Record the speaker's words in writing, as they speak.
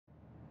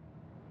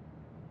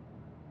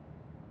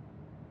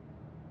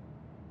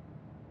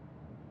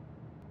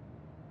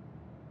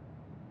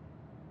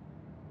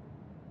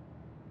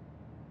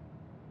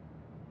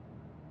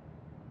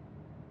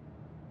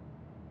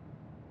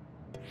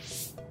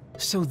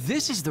So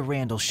this is the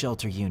Randall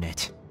shelter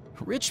unit.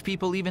 Rich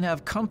people even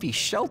have comfy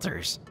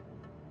shelters.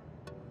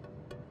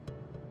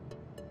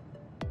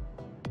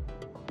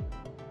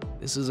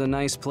 This is a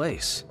nice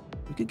place.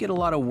 We could get a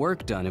lot of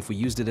work done if we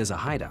used it as a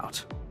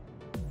hideout.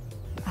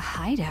 A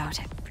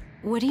hideout?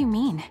 What do you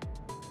mean?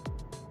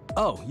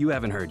 Oh, you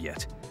haven't heard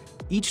yet.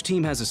 Each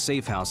team has a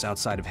safe house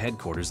outside of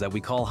headquarters that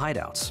we call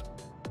hideouts.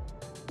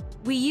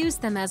 We use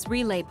them as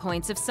relay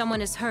points if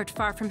someone is hurt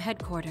far from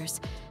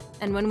headquarters,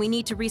 and when we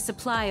need to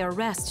resupply or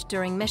rest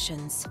during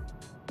missions.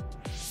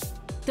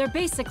 They're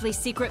basically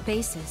secret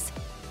bases.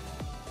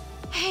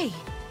 Hey,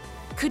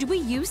 could we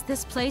use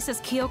this place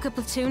as Kyoka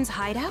Platoon's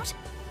hideout?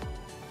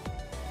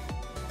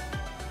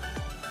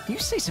 You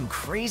say some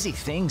crazy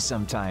things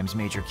sometimes,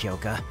 Major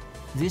Kyoka.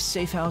 This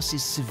safe house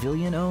is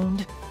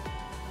civilian-owned?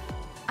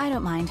 I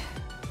don't mind.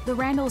 The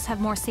Randalls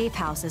have more safe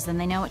houses than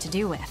they know what to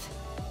do with.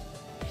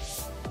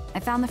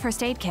 I found the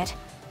first aid kit.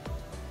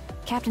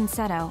 Captain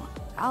Seto,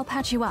 I'll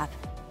patch you up.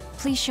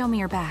 Please show me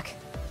your back.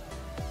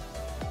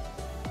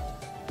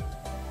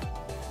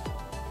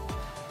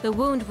 The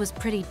wound was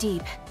pretty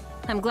deep.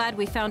 I'm glad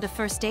we found a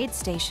first aid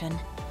station.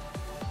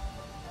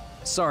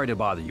 Sorry to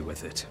bother you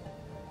with it.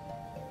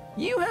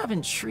 You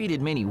haven't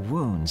treated many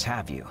wounds,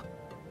 have you?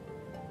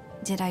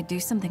 Did I do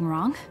something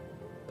wrong?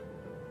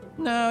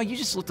 No, you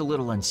just looked a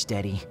little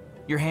unsteady.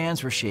 Your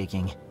hands were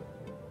shaking.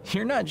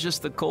 You're not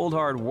just the cold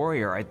hard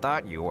warrior I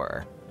thought you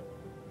were.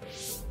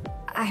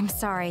 I'm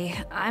sorry.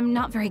 I'm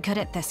not very good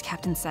at this,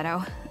 Captain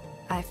Seto.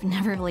 I've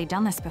never really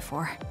done this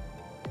before.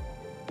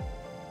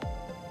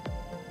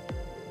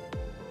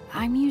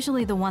 I'm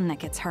usually the one that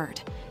gets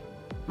hurt.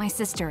 My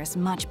sister is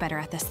much better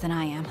at this than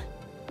I am.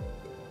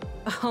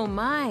 Oh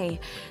my,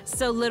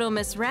 so little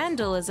Miss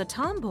Randall is a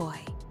tomboy.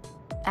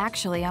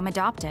 Actually, I'm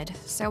adopted,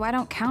 so I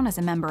don't count as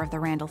a member of the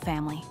Randall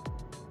family.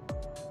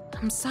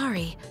 I'm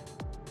sorry.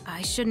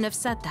 I shouldn't have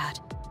said that.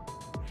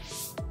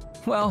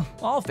 Well,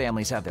 all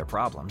families have their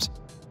problems.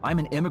 I'm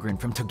an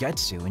immigrant from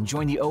Togetsu and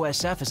joined the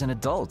OSF as an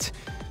adult.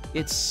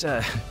 It's,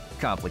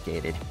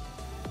 complicated.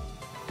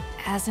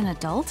 As an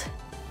adult?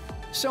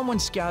 Someone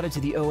scouted to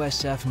the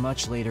OSF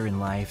much later in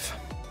life.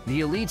 The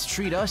elites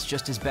treat us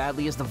just as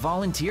badly as the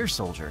volunteer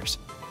soldiers.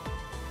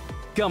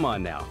 Come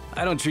on now,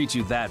 I don't treat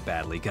you that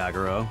badly,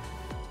 Kagero.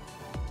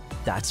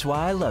 That's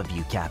why I love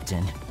you,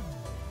 Captain.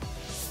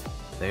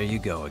 There you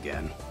go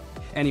again.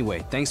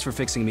 Anyway, thanks for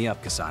fixing me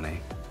up, Kasane.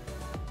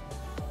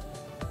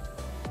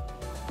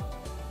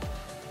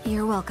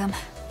 You're welcome.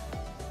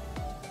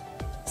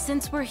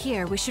 Since we're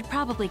here, we should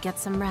probably get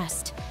some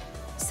rest.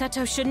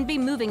 Seto shouldn't be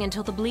moving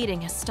until the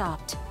bleeding has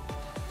stopped.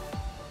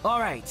 All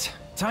right,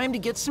 time to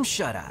get some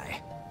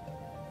shut-eye.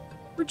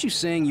 Weren't you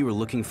saying you were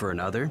looking for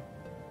another?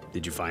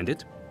 Did you find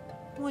it?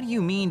 What do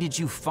you mean, did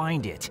you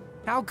find it?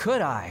 How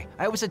could I?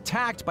 I was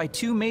attacked by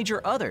 2 major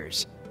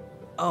others.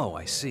 Oh,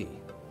 I see.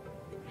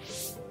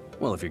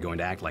 Well, if you're going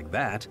to act like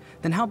that,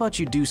 then how about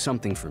you do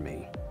something for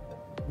me?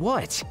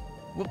 What?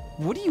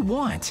 What do you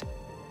want?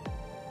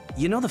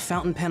 You know the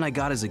fountain pen I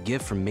got as a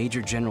gift from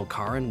Major General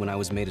Karin when I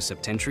was made a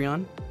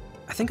Septentrion?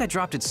 I think I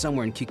dropped it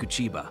somewhere in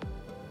Kikuchiba.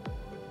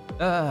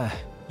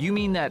 You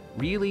mean that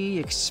really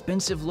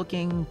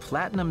expensive-looking,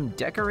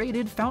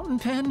 platinum-decorated fountain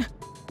pen?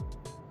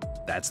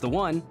 That's the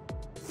one.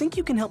 Think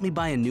you can help me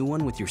buy a new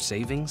one with your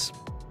savings?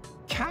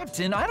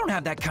 Captain, I don't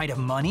have that kind of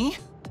money.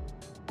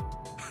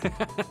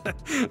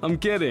 I'm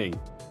kidding.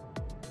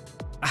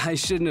 I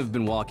shouldn't have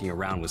been walking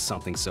around with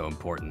something so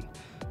important,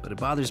 but it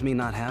bothers me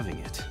not having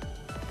it.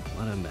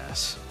 What a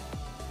mess.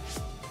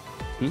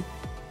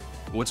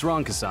 What's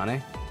wrong,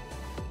 Kasane?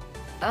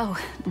 Oh,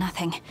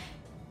 nothing.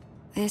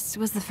 This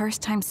was the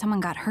first time someone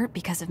got hurt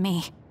because of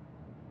me.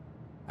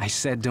 I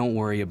said don't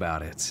worry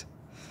about it.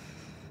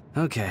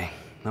 Okay,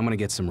 I'm gonna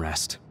get some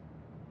rest.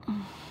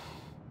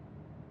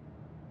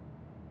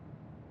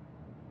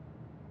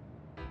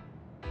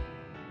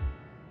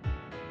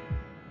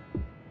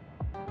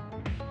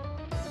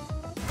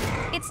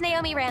 It's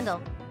Naomi Randall.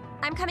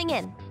 I'm coming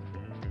in.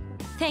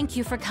 Thank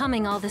you for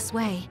coming all this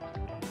way.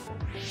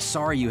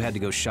 Sorry you had to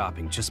go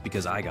shopping just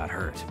because I got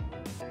hurt.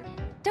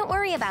 Don't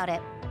worry about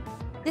it.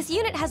 This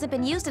unit hasn't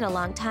been used in a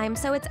long time,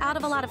 so it's out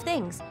of a lot of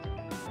things.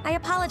 I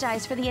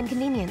apologize for the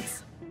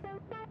inconvenience.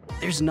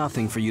 There's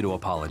nothing for you to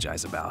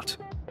apologize about.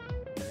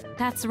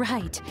 That's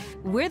right.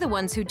 We're the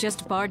ones who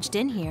just barged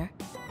in here.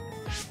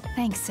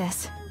 Thanks,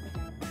 sis.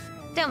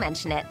 Don't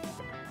mention it.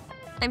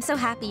 I'm so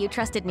happy you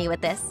trusted me with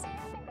this.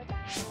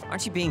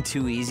 Aren't you being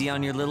too easy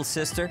on your little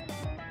sister?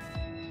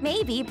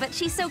 Maybe, but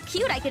she's so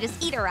cute I could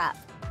just eat her up.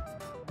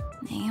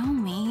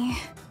 Naomi...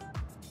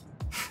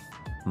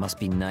 Must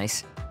be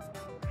nice.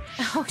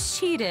 Oh,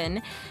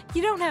 Shiden,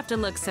 you don't have to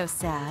look so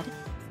sad.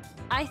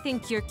 I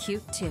think you're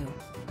cute too.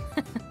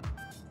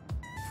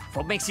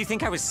 What makes you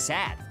think I was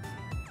sad?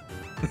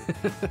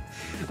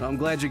 I'm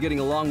glad you're getting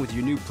along with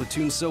your new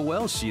platoon so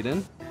well,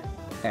 Shiden.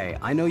 Hey,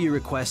 I know you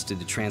requested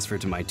to transfer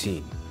to my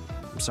team.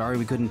 I'm sorry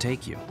we couldn't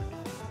take you.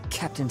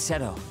 Captain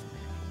Seto.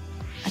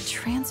 A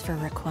transfer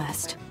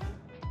request.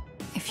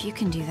 If you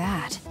can do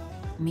that,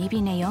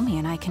 maybe Naomi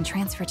and I can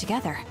transfer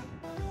together.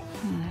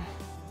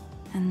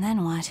 And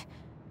then what?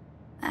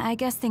 I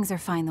guess things are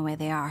fine the way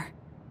they are.